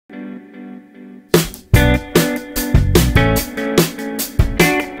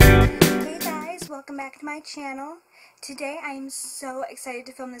welcome back to my channel. Today I am so excited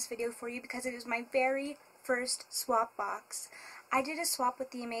to film this video for you because it is my very first swap box. I did a swap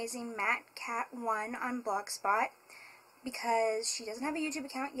with the amazing MatteKat1 on blogspot because she doesn't have a YouTube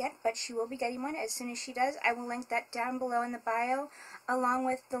account yet, but she will be getting one as soon as she does. I will link that down below in the bio along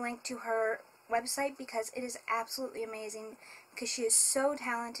with the link to her website because it is absolutely amazing because she is so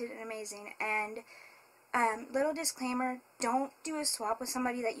talented and amazing. And little disclaimer, don't do a swap with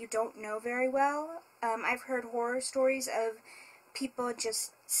somebody that you don't know very well. I've heard horror stories of people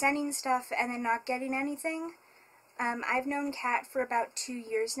just sending stuff and then not getting anything. I've known Kat for about 2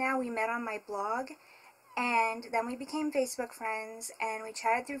 years now. We met on my blog, and then we became Facebook friends, and we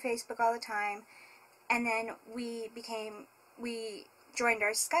chatted through Facebook all the time, and then we joined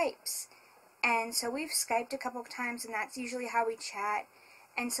our Skypes. And so we've Skyped a couple of times, and that's usually how we chat.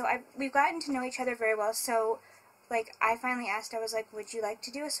 And so we've gotten to know each other very well. So, like, I finally asked, I was like, would you like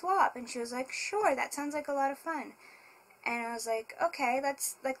to do a swap? And she was like, sure, that sounds like a lot of fun. And I was like, okay,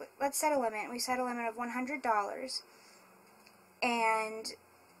 let's set a limit. We set a limit of $100. And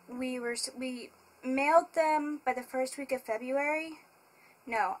we mailed them by the first week of February.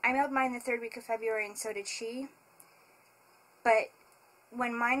 No, I mailed mine the third week of February, and so did she. But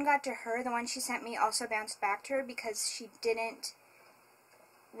when mine got to her, the one she sent me also bounced back to her because she didn't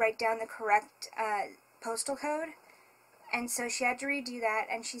write down the correct postal code, and so she had to redo that,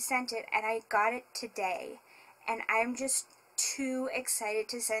 and she sent it, and I got it today, and I'm just too excited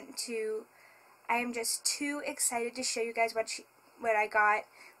to show you guys what I got.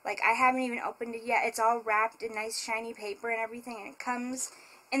 Like, I haven't even opened it yet. It's all wrapped in nice shiny paper and everything, and it comes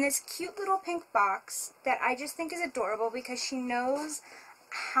in this cute little pink box that I just think is adorable because she knows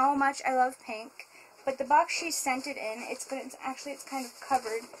how much I love pink. But the box she sent it in, it's kind of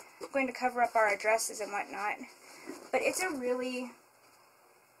covered. I'm going to cover up our addresses and whatnot. But it's a really,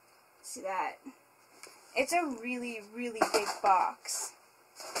 see that? It's a really, really big box.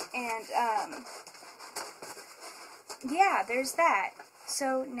 And, yeah, there's that.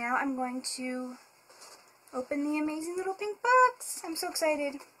 So now I'm going to open the amazing little pink box. I'm so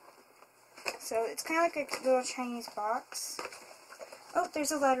excited. So it's kind of like a little Chinese box. Oh,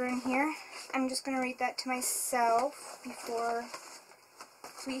 there's a letter in here. I'm just going to read that to myself before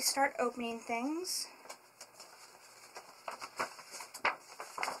we start opening things.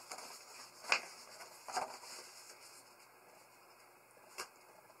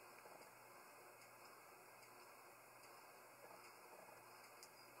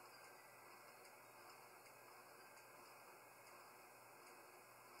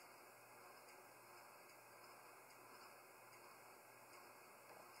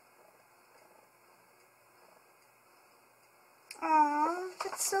 Aww,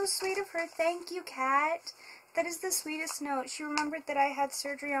 that's so sweet of her. Thank you, Kat. That is the sweetest note. She remembered that I had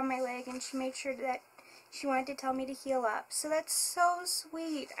surgery on my leg, and she made sure that she wanted to tell me to heal up. So that's so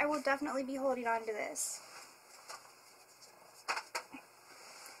sweet. I will definitely be holding on to this.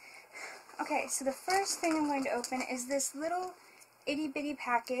 Okay, so the first thing I'm going to open is this little itty-bitty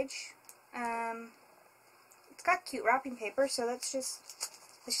package. It's got cute wrapping paper, so let's just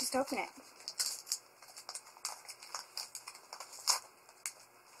open it.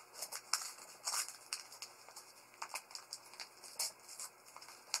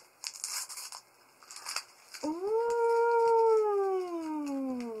 Ooh!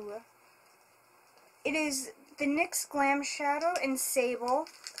 It is the NYX Glam Shadow in Sable,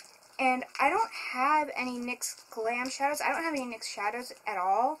 and I don't have any NYX Glam Shadows. I don't have any NYX shadows at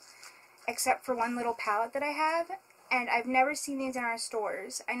all, except for one little palette that I have, and I've never seen these in our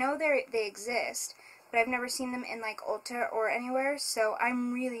stores. I know they exist, but I've never seen them in, like, Ulta or anywhere, so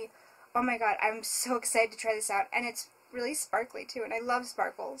I'm really, oh my god, I'm so excited to try this out, and it's really sparkly, too, and I love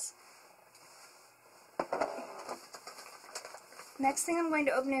sparkles. Next thing I'm going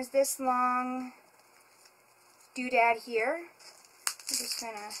to open is this long doodad here. I'm just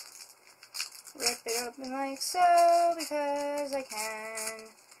going to rip it open like so because I can.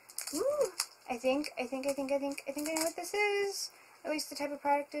 Ooh! I think I know what this is. At least the type of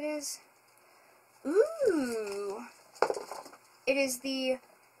product it is. Ooh! It is the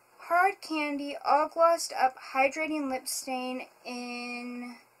Hard Candy All Glossed Up Hydrating Lip Stain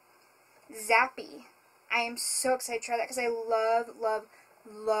in Zappy. I am so excited to try that because I love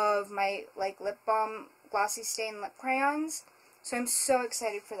my, like, lip balm glossy stain lip crayons. So I'm so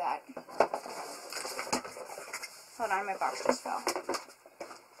excited for that. Hold on, my box just fell.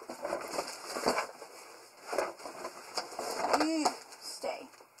 Stay.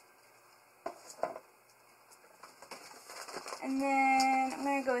 And then I'm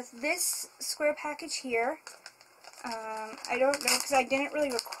going to go with this square package here. I don't know because I didn't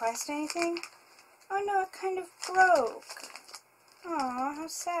really request anything. Oh no, it kind of broke. Aw, how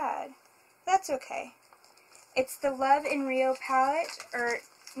sad. That's okay. It's the Love in Rio palette, or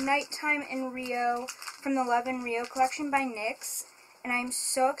Nighttime in Rio, from the Love in Rio collection by NYX. And I'm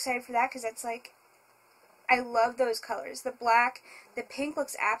so excited for that because that's like, I love those colors. The black, the pink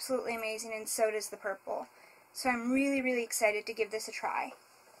looks absolutely amazing, and so does the purple. So I'm really, really excited to give this a try.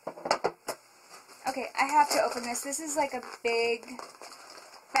 Okay, I have to open this. This is like a big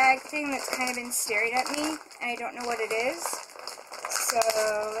bag thing that's kind of been staring at me, and I don't know what it is. So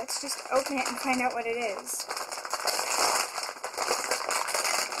let's just open it and find out what it is.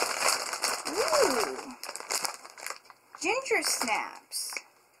 Ooh! Ginger Snaps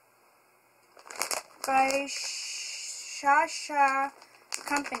by Shasha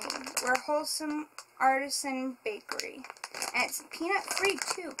Company. We're Wholesome Artisan Bakery. And it's peanut free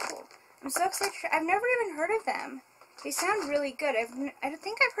too. Cool. I'm so excited. I've never even heard of them. They sound really good. I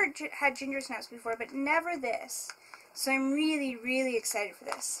think I've had ginger snaps before, but never this. So I'm really, really excited for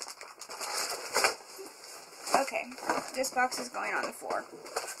this. Okay, this box is going on the floor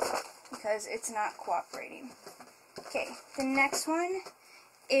because it's not cooperating. Okay, the next one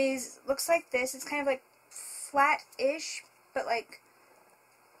looks like this. It's kind of like flat-ish, but like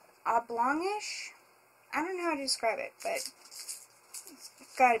oblong-ish. I don't know how to describe it, but it's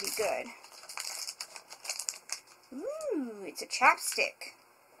gotta be good. Ooh, it's a chapstick.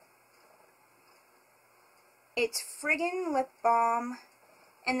 It's Friggin' Lip Balm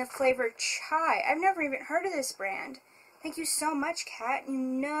and the flavor Chai. I've never even heard of this brand. Thank you so much, Kat. You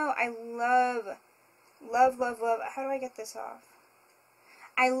know I love, how do I get this off?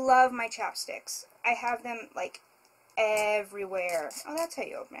 I love my chapsticks. I have them, like, everywhere. Oh, that's how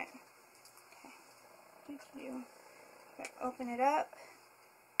you open it. Okay. Open it up.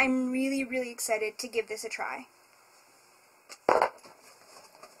 I'm really, really excited to give this a try.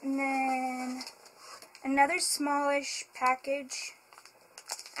 And then another smallish package.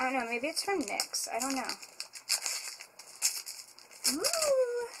 I don't know, maybe it's from NYX. I don't know.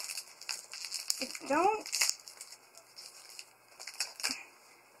 Ooh!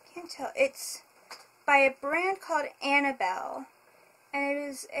 Can't tell. It's by a brand called Annabelle. And it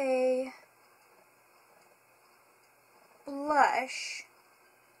is a blush.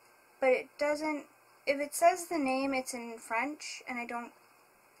 But it doesn't, if it says the name, it's in French, and I don't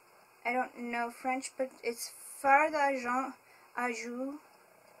know French, but it's Fard d'Argent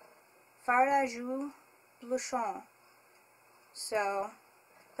Blushon. So,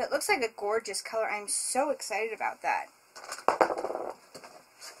 but it looks like a gorgeous color. I'm so excited about that.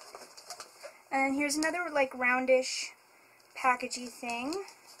 And here's another like roundish packagey thing.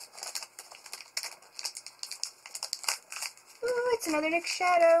 Ooh, it's another NYX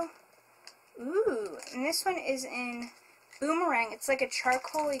shadow. Ooh, and this one is in Boomerang. It's like a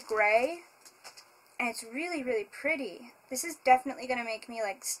charcoaly gray, and it's really, really pretty. This is definitely going to make me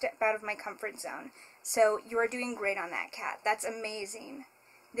like step out of my comfort zone. So you are doing great on that, Kat. That's amazing.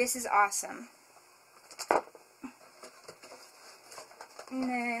 This is awesome. And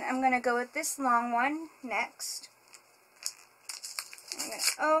then I'm going to go with this long one next. I'm going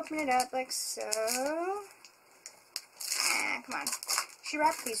to open it up like so. Ah, come on. She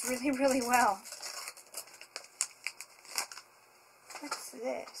wrapped these really, really well. What's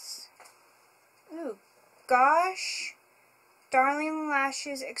this? Ooh, Gosh Darling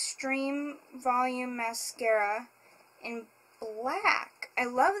Lashes Extreme Volume Mascara in black. I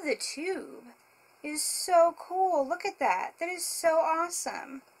love the tube. It is so cool. Look at that. That is so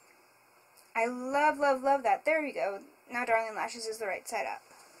awesome. I love, love, love that. There we go. Now Darling Lashes is the right side up.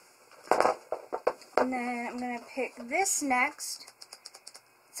 And then I'm going to pick this next.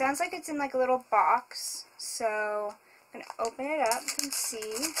 It sounds like it's in like a little box. So I'm going to open it up and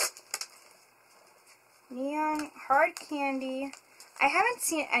see. Neon Hard Candy. I haven't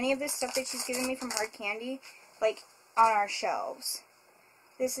seen any of this stuff that she's given me from Hard Candy, like, on our shelves.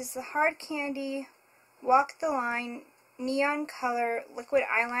 This is the Hard Candy Walk the Line Neon Color Liquid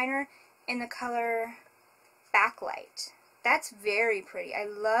Eyeliner in the color Backlight. That's very pretty. I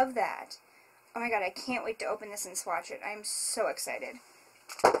love that. Oh my god, I can't wait to open this and swatch it. I'm so excited.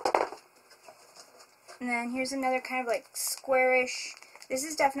 And then here's another kind of like squarish. This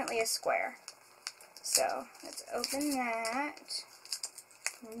is definitely a square. So let's open that.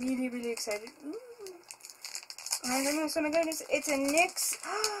 I'm really, really excited. Ooh. Oh my goodness, oh my goodness. It's a NYX.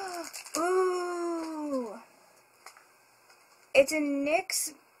 Ooh. It's a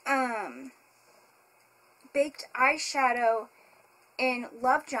NYX baked eyeshadow in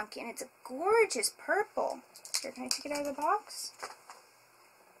Love Junkie, and it's a gorgeous purple. Here, can I take it out of the box?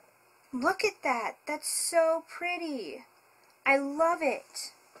 Look at that. That's so pretty. I love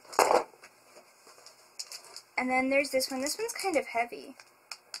it. And then there's this one. This one's kind of heavy.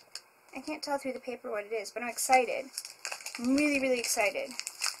 I can't tell through the paper what it is, but I'm excited. I'm really, really excited.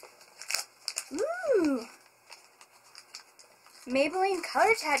 Ooh! Maybelline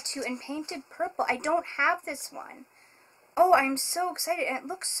Color Tattoo in Painted Purple. I don't have this one. Oh, I'm so excited. And it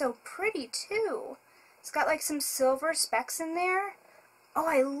looks so pretty, too. It's got like some silver specks in there. Oh,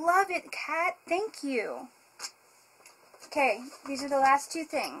 I love it, Kat. Thank you. Okay, these are the last two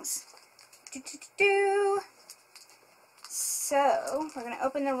things. So, we're going to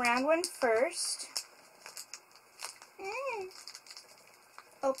open the round one first.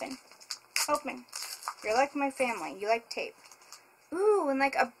 Open. Open. You're like my family. You like tape. Ooh, and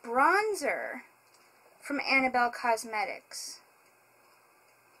like a bronzer from Annabelle Cosmetics.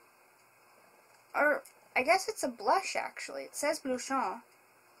 Or, I guess it's a blush, actually. It says Blushon.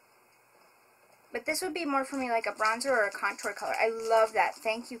 But this would be more for me like a bronzer or a contour color. I love that.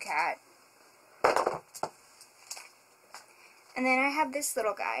 Thank you, Kat. And then I have this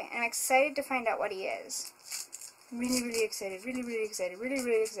little guy, and I'm excited to find out what he is. Really, really excited. Really, really excited. Really,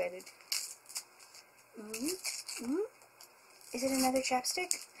 really excited. Ooh, ooh. Is it another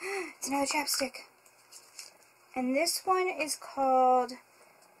chapstick? It's another chapstick. And this one is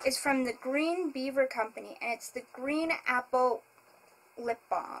from the Green Beaver Company, and it's the Green Apple Lip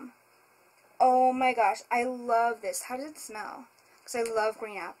Balm. Oh my gosh, I love this. How does it smell? Because I love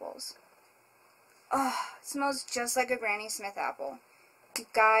green apples. Oh, it smells just like a Granny Smith apple. You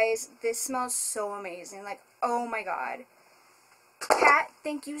guys, this smells so amazing. Like, oh my god. Kat,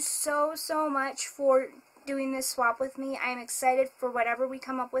 thank you so, so much for doing this swap with me. I'm excited for whatever we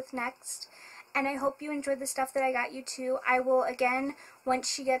come up with next. And I hope you enjoyed the stuff that I got you too. I will, again, once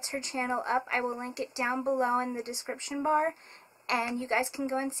she gets her channel up, I will link it down below in the description bar. And you guys can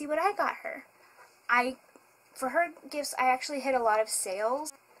go and see what I got her. For her gifts, I actually hit a lot of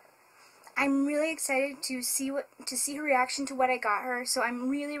sales. I'm really excited to see her reaction to what I got her, so I'm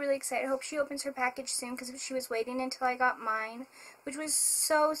really, really excited. I hope she opens her package soon, because she was waiting until I got mine, which was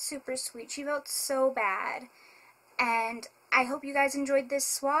so super sweet. She felt so bad. And I hope you guys enjoyed this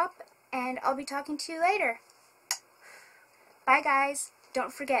swap, and I'll be talking to you later. Bye, guys.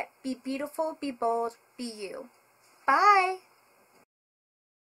 Don't forget, be beautiful, be bold, be you. Bye!